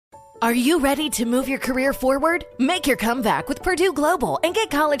Are you ready to move your career forward? Make your comeback with Purdue Global and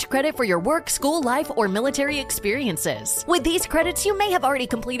get college credit for your work, school life, or military experiences. With these credits, you may have already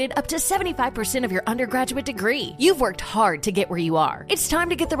completed up to 75% of your undergraduate degree. You've worked hard to get where you are. It's time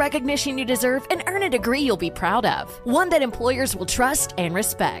to get the recognition you deserve and earn a degree you'll be proud of. One that employers will trust and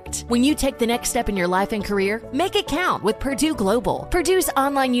respect. When you take the next step in your life and career, make it count with Purdue Global, Purdue's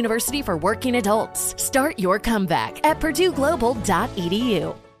online university for working adults. Start your comeback at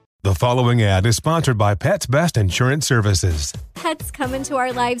purdueglobal.edu. The following ad is sponsored by Pets Best Insurance Services. Pets come into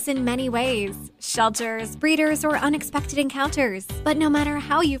our lives in many ways. Shelters, breeders, or unexpected encounters. But no matter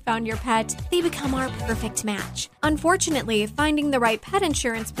how you found your pet, they become our perfect match. Unfortunately, finding the right pet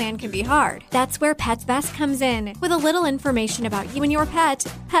insurance plan can be hard. That's where Pets Best comes in. With a little information about you and your pet,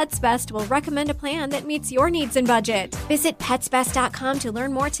 Pets Best will recommend a plan that meets your needs and budget. Visit PetsBest.com to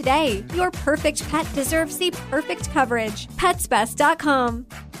learn more today. Your perfect pet deserves the perfect coverage. PetsBest.com.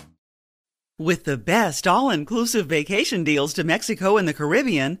 With the best all-inclusive vacation deals to Mexico and the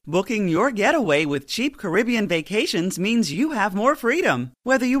Caribbean, booking your getaway with Cheap Caribbean Vacations means you have more freedom.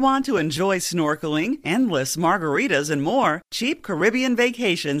 Whether you want to enjoy snorkeling, endless margaritas, and more, Cheap Caribbean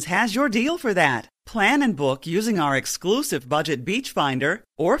Vacations has your deal for that. Plan and book using our exclusive budget beach finder,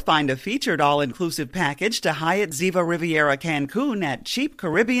 or find a featured all-inclusive package to Hyatt Ziva Riviera Cancun at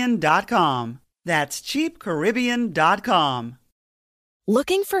cheapcaribbean.com. That's cheapcaribbean.com.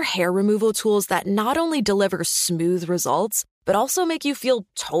 Looking for hair removal tools that not only deliver smooth results, but also make you feel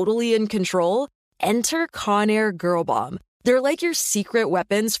totally in control? Enter Conair Girl Bomb. They're like your secret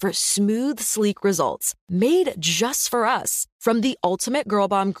weapons for smooth, sleek results, made just for us. From the ultimate Girl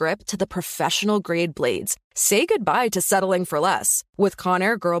Bomb grip to the professional-grade blades, say goodbye to settling for less. With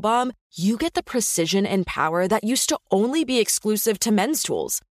Conair Girl Bomb, you get the precision and power that used to only be exclusive to men's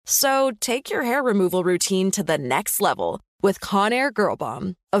tools. So take your hair removal routine to the next level with Conair Girl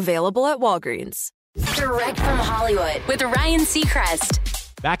Bomb. Available at Walgreens. Direct from Hollywood with Ryan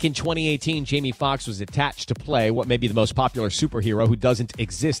Seacrest. Back in 2018, Jamie Foxx was attached to play what may be the most popular superhero who doesn't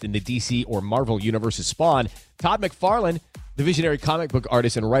exist in the DC or Marvel universe's Spawn. Todd McFarlane, the visionary comic book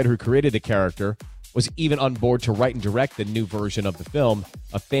artist and writer who created the character, was even on board to write and direct the new version of the film,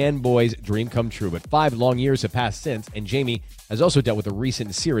 a fanboy's dream come true. But 5 long years have passed since, and Jamie has also dealt with a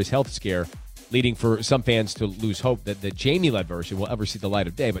recent serious health scare, leading for some fans to lose hope that the Jamie-led version will ever see the light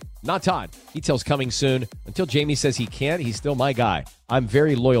of day, but not Todd. He tells coming soon. Until Jamie says he can't, he's still my guy. I'm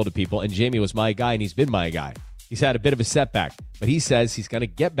very loyal to people, and Jamie was my guy, and he's been my guy. He's had a bit of a setback, but he says he's going to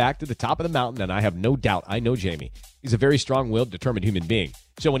get back to the top of the mountain, and I have no doubt I know Jamie. He's a very strong-willed, determined human being.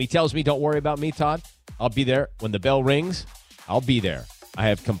 So when he tells me, don't worry about me, Todd, I'll be there. When the bell rings, I'll be there. I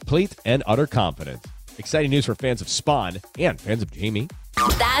have complete and utter confidence. Exciting news for fans of Spawn and fans of Jamie.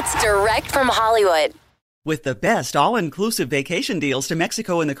 That's direct from Hollywood. With the best all-inclusive vacation deals to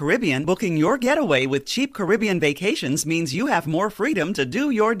Mexico and the Caribbean, booking your getaway with Cheap Caribbean Vacations means you have more freedom to do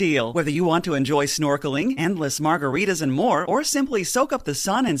your deal. Whether you want to enjoy snorkeling, endless margaritas, and more, or simply soak up the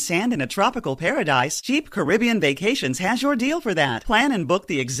sun and sand in a tropical paradise, Cheap Caribbean Vacations has your deal for that. Plan and book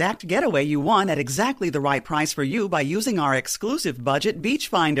the exact getaway you want at exactly the right price for you by using our exclusive budget beach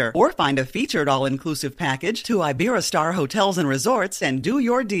finder, or find a featured all-inclusive package to Iberostar Hotels and Resorts and do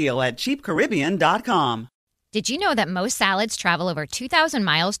your deal at cheapcaribbean.com. Did you know that most salads travel over 2,000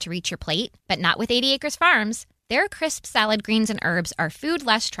 miles to reach your plate? But not with 80 Acres Farms. Their crisp salad greens and herbs are food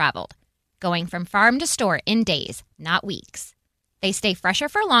less traveled, going from farm to store in days, not weeks. They stay fresher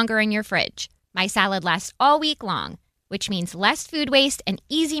for longer in your fridge. My salad lasts all week long, which means less food waste and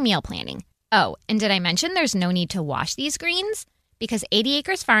easy meal planning. Oh, and did I mention there's no need to wash these greens? Because 80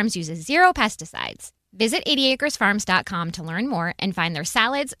 Acres Farms uses 0 pesticides. Visit 80acresfarms.com to learn more and find their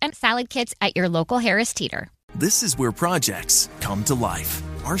salads and salad kits at your local Harris Teeter. This is where projects come to life.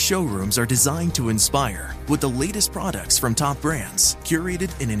 Our showrooms are designed to inspire with the latest products from top brands,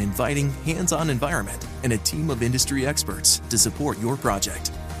 curated in an inviting, hands-on environment, and a team of industry experts to support your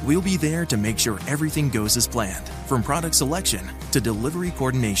project. We'll be there to make sure everything goes as planned, from product selection to delivery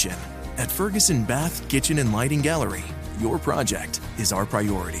coordination. At Ferguson Bath, Kitchen, and Lighting Gallery, your project is our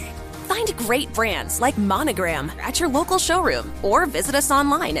priority. Find great brands like Monogram at your local showroom or visit us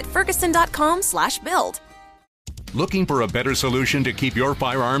online at ferguson.com/build. Looking for a better solution to keep your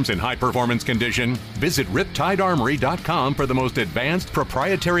firearms in high-performance condition? Visit RiptideArmory.com for the most advanced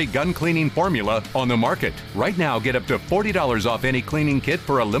proprietary gun cleaning formula on the market. Right now, get up to $40 off any cleaning kit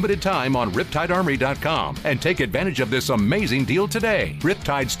for a limited time on RiptideArmory.com and take advantage of this amazing deal today.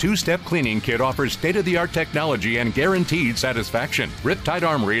 Riptide's 2-step cleaning kit offers state-of-the-art technology and guaranteed satisfaction. Riptide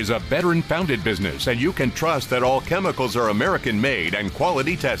Armory is a veteran-founded business, and you can trust that all chemicals are American-made and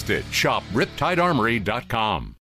quality tested. Shop RiptideArmory.com.